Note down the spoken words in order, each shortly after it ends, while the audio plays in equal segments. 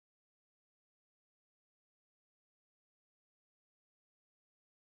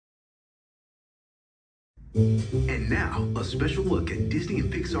And now, a special look at Disney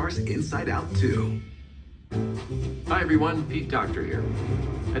and Pixar's Inside Out 2. Hi everyone, Pete Doctor here.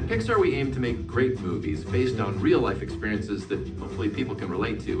 At Pixar we aim to make great movies based on real-life experiences that hopefully people can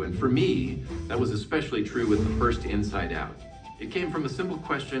relate to. And for me, that was especially true with the first Inside Out. It came from a simple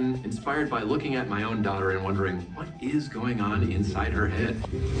question inspired by looking at my own daughter and wondering, what is going on inside her head?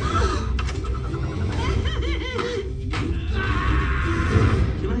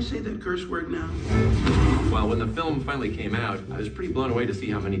 Can I say that curse word now? Well, when the film finally came out, I was pretty blown away to see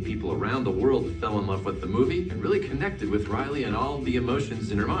how many people around the world fell in love with the movie and really connected with Riley and all the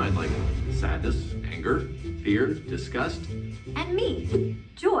emotions in her mind, like sadness, anger, fear, disgust. And me,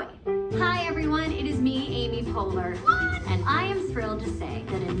 joy. Hi everyone, it is me, Amy Poehler. And I am thrilled to say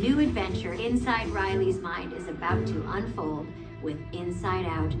that a new adventure inside Riley's mind is about to unfold with Inside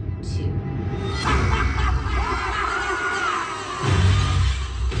Out 2.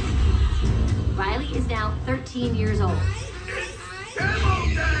 Riley is now 13 years old.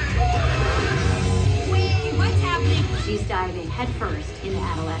 Wait, what's happening? She's diving headfirst into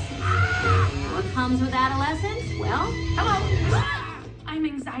adolescence. What comes with adolescence? Well, Hello. I'm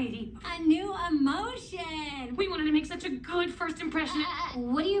anxiety. a new emotion. We wanted to make such a good first impression.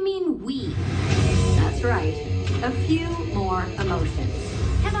 What do you mean we? That's right, a few more emotions.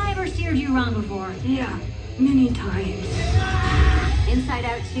 Have I ever steered you wrong before? Yeah, many times. Inside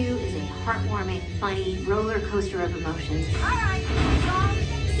Out 2 is a heartwarming, funny roller coaster of emotions. All right,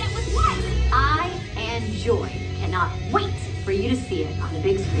 set with what? I and Joy cannot wait for you to see it on the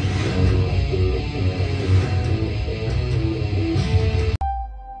big screen.